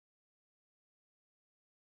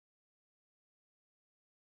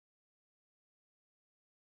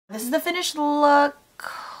This is the finished look.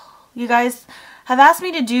 You guys have asked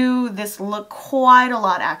me to do this look quite a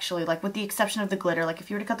lot, actually, like with the exception of the glitter. Like if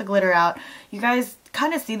you were to cut the glitter out, you guys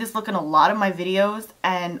kind of see this look in a lot of my videos,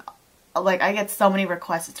 and like I get so many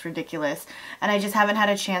requests, it's ridiculous, and I just haven't had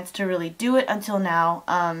a chance to really do it until now.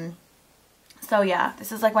 So yeah,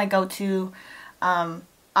 this is like my go-to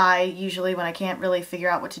eye usually when I can't really figure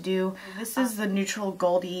out what to do. This is the neutral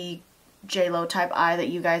goldy J-Lo type eye that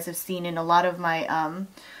you guys have seen in a lot of my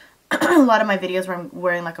a lot of my videos where I'm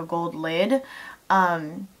wearing like a gold lid.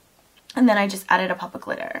 And then I just added a pop of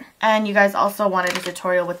glitter. And you guys also wanted a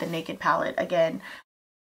tutorial with the Naked palette again.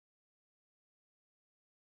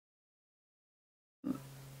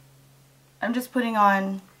 I'm just putting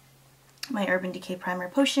on my Urban Decay Primer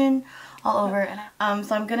Potion all over.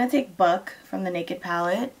 So I'm going to take Buck from the Naked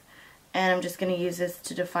palette, and I'm just going to use this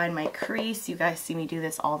to define my crease. You guys see me do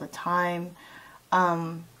this all the time.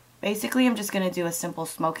 Basically, I'm just going to do a simple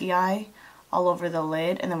smoky eye all over the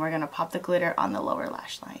lid, and then we're going to pop the glitter on the lower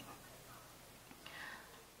lash line.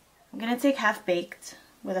 I'm going to take Half Baked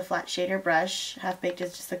with a flat shader brush. Half Baked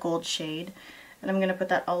is just a gold shade. And I'm going to put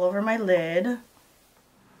that all over my lid.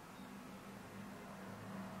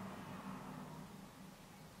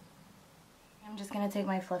 I'm just going to take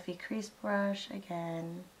my fluffy crease brush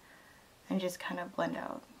again and just kind of blend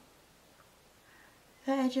out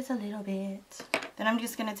the edges a little bit. Then I'm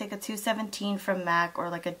just going to take a 217 from MAC, or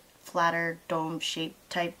like a flatter dome shape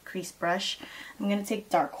type crease brush. I'm going to take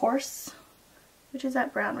Dark Horse, which is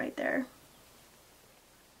that brown right there.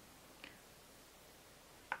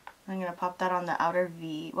 I'm going to pop that on the outer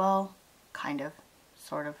V, well, kind of,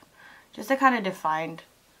 sort of, just to kind of define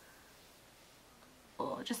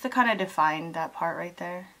that part right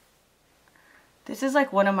there. This is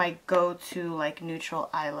like one of my go-to like neutral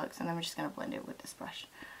eye looks, and I'm just going to blend it with this brush.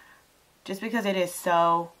 Just because it is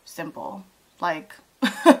so simple. Like,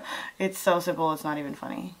 it's so simple, it's not even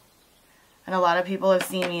funny. And a lot of people have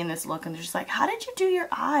seen me in this look and they're just like, how did you do your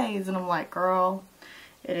eyes? And I'm like, girl,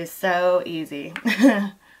 it is so easy.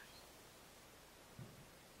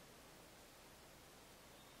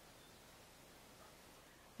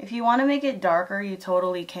 If you want to make it darker, you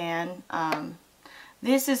totally can.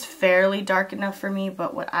 This is fairly dark enough for me,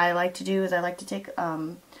 but what I like to do is I like to take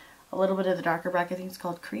a little bit of the darker black. I think it's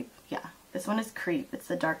called Creep. Yeah, this one is Creep. It's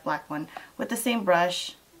the dark black one with the same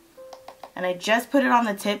brush. And I just put it on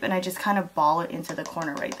the tip and I just kind of ball it into the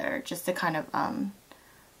corner right there, just to kind of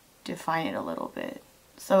define it a little bit.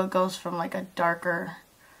 So it goes from like a darker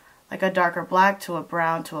black to a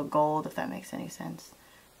brown to a gold, if that makes any sense.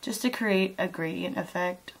 Just to create a gradient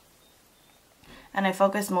effect. And I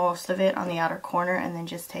focus most of it on the outer corner, and then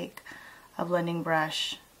just take a blending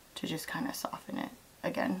brush to just kind of soften it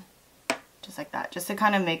again. Just like that. Just to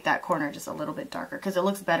kind of make that corner just a little bit darker, because it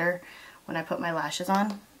looks better when I put my lashes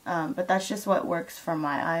on. But that's just what works for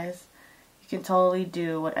my eyes. You can totally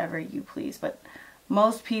do whatever you please, but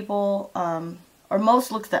most people, or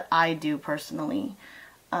most looks that I do personally,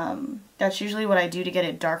 that's usually what I do to get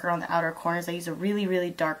it darker on the outer corners. I use a really, really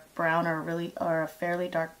dark brown or a fairly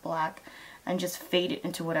dark black, and just fade it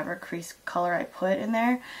into whatever crease color I put in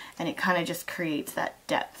there, and it kind of just creates that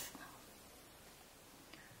depth.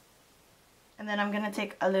 And then I'm going to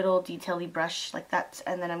take a little detail-y brush like that,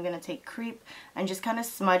 and then I'm going to take Creep and just kind of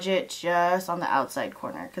smudge it just on the outside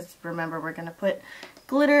corner, because remember, we're going to put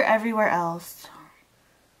glitter everywhere else.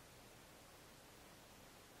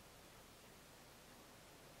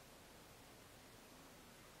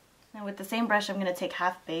 Now with the same brush, I'm going to take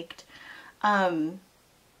Half Baked.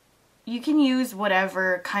 You can use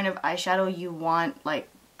whatever kind of eyeshadow you want, like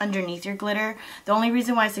underneath your glitter. The only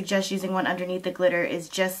reason why I suggest using one underneath the glitter is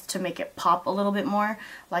just to make it pop a little bit more.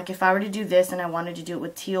 Like if I were to do this and I wanted to do it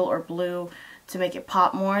with teal or blue to make it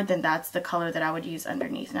pop more, then that's the color that I would use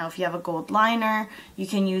underneath. Now if you have a gold liner, you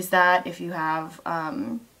can use that. If you have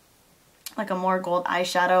like a more gold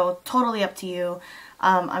eyeshadow, totally up to you.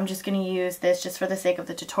 I'm just going to use this just for the sake of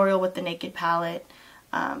the tutorial with the Naked palette.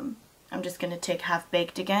 I'm just going to take Half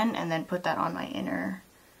Baked again and then put that on my inner,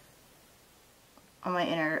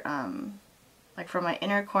 like from my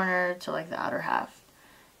inner corner to like the outer half,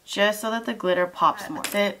 just so that the glitter pops more.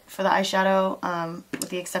 That's it for the eyeshadow, with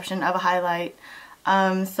the exception of a highlight.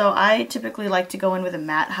 So I typically like to go in with a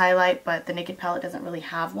matte highlight, but the Naked palette doesn't really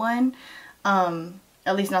have one,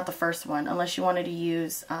 at least not the first one, unless you wanted to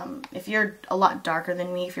use, if you're a lot darker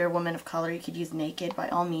than me, if you're a woman of color, you could use Naked by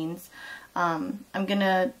all means. I'm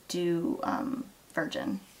gonna do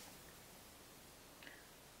Virgin.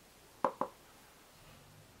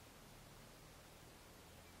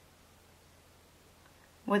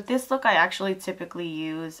 With this look, I actually typically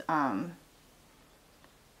use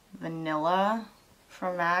vanilla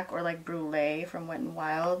from MAC or like Brulee from Wet n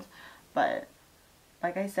Wild, but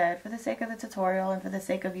like I said, for the sake of the tutorial and for the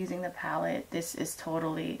sake of using the palette, this is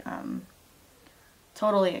totally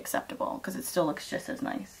totally acceptable because it still looks just as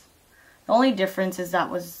nice. The only difference is that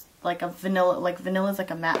was like a vanilla, like vanilla's like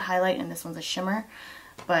a matte highlight and this one's a shimmer,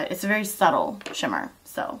 but it's a very subtle shimmer,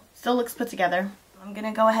 so still looks put together. I'm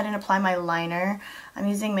gonna go ahead and apply my liner. I'm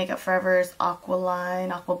using Makeup Forever's Aqua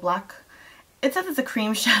Black. It says it's a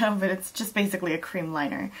cream shadow, but it's just basically a cream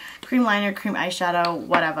liner. Cream liner, cream eyeshadow,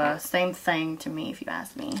 whatever. Same thing to me if you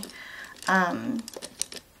ask me. I'm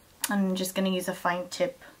just going to use a fine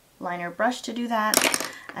tip liner brush to do that.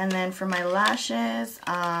 And then for my lashes,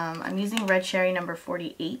 I'm using Red Cherry number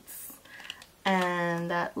 48.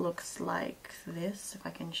 And that looks like this, if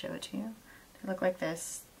I can show it to you. They look like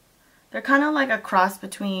this. They're kind of like a cross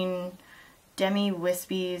between Demi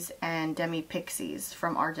Wispies and Demi Pixies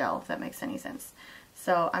from Ardell, if that makes any sense.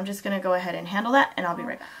 So I'm just going to go ahead and handle that, and I'll be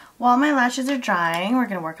right back. While my lashes are drying, we're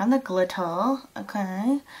going to work on the glitter,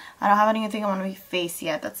 okay? I don't have anything on my face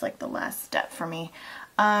yet. That's like the last step for me.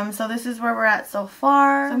 So this is where we're at so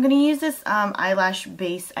far. So I'm going to use this eyelash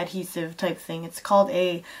base adhesive type thing. It's called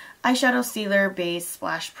a Eyeshadow Sealer Base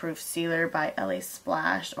Splash Proof Sealer by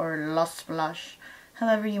LASplash or LASplash,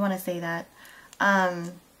 however you want to say that.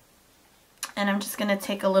 And I'm just going to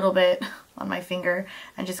take a little bit on my finger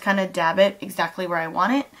and just kind of dab it exactly where I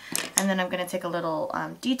want it. And then I'm going to take a little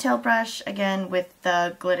detail brush, again, with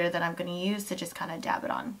the glitter that I'm going to use to just kind of dab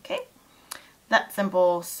it on, okay? That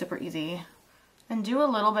simple, super easy. And do a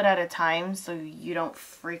little bit at a time so you don't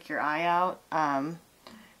freak your eye out.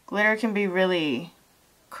 Glitter can be really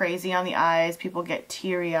crazy on the eyes. People get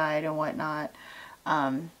teary-eyed and whatnot.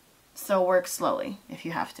 So work slowly if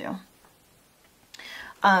you have to.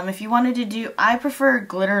 If you wanted to do, I prefer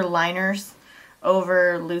glitter liners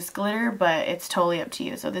over loose glitter, but it's totally up to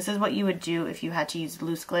you. So this is what you would do if you had to use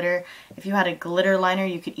loose glitter. If you had a glitter liner,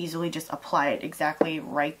 you could easily just apply it exactly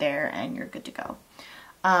right there and you're good to go.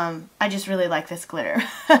 I just really like this glitter.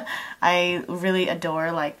 I really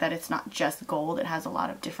adore like that it's not just gold. It has a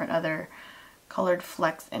lot of different other colored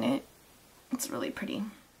flecks in it. It's really pretty.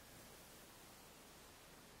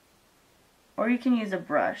 Or you can use a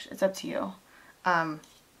brush. It's up to you.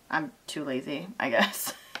 I'm too lazy, I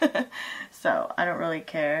guess. So I don't really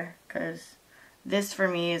care because this for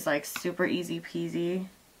me is like super easy peasy.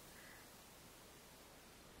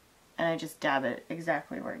 And I just dab it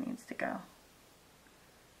exactly where it needs to go.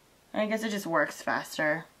 And I guess it just works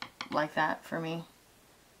faster like that for me.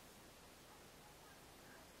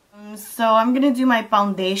 So I'm going to do my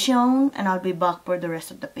foundation and I'll be back for the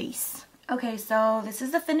rest of the face. Okay, so this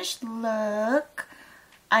is the finished look.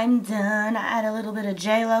 I'm done. I add a little bit of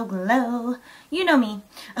JLo glow. You know me.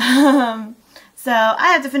 So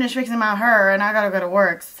I have to finish fixing my hair and I gotta go to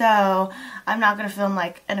work. So I'm not gonna film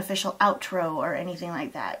like an official outro or anything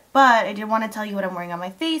like that. But I did want to tell you what I'm wearing on my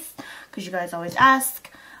face because you guys always ask.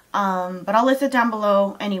 But I'll list it down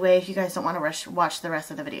below anyway if you guys don't want to watch the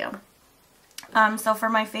rest of the video. So for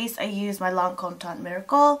my face I use my Lancome Teint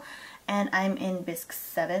Miracle and I'm in Bisque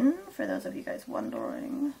 7 for those of you guys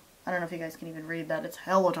wondering. I don't know if you guys can even read that. It's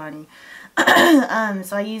hella tiny.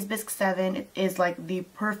 So I use Bisque 7. It is like the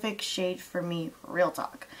perfect shade for me, real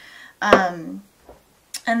talk. And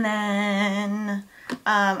then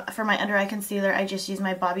for my under eye concealer, I just use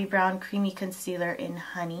my Bobbi Brown Creamy Concealer in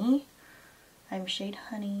Honey. I'm shade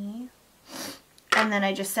Honey. And then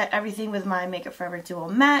I just set everything with my Makeup Forever Duo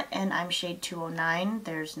Mat, and I'm shade 209.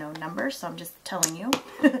 There's no number, so I'm just telling you.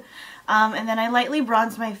 And then I lightly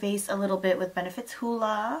bronze my face a little bit with Benefit's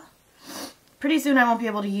HOOLA. Pretty soon I won't be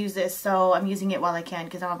able to use this, so I'm using it while I can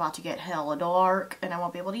because I'm about to get hella dark and I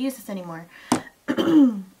won't be able to use this anymore.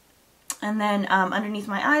 And then underneath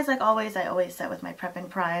my eyes, like always, I always set with my Prep and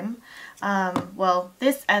Prime. Well,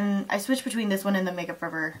 this, and I switch between this one and the Makeup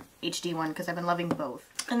Forever HD one because I've been loving both.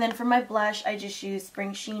 And then for my blush, I just use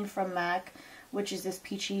Springsheen from MAC, which is this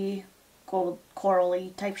peachy, gold,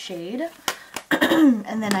 corally type shade.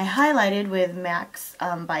 And then I highlighted with MAC's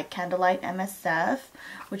By Candlelight MSF,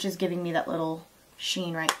 which is giving me that little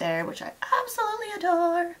sheen right there, which I absolutely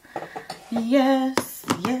adore. Yes,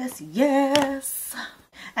 yes, yes.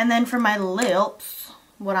 And then for my lips,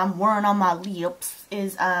 what I'm wearing on my lips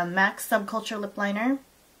is MAC's Subculture lip liner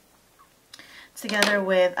together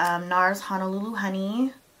with NARS Honolulu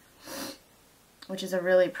Honey, which is a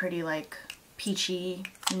really pretty like peachy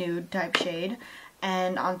nude type shade.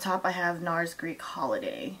 And on top I have NARS Greek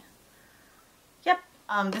Holiday. Yep,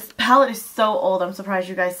 This palette is so old, I'm surprised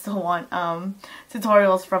you guys still want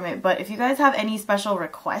tutorials from it. But if you guys have any special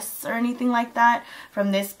requests or anything like that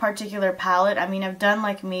from this particular palette, I mean, I've done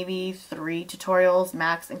like maybe 3 tutorials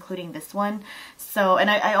max, including this one. So, and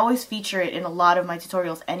I always feature it in a lot of my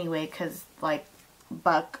tutorials anyway, because like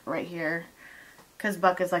Buck right here, because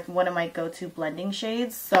Buck is like one of my go-to blending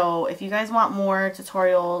shades. So if you guys want more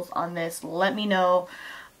tutorials on this, let me know.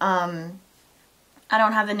 I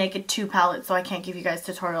don't have the Naked 2 palette, so I can't give you guys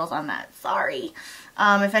tutorials on that. Sorry.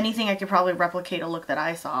 If anything, I could probably replicate a look that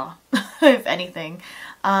I saw, if anything.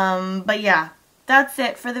 But yeah, that's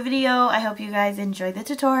it for the video. I hope you guys enjoyed the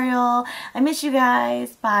tutorial. I miss you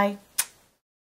guys. Bye.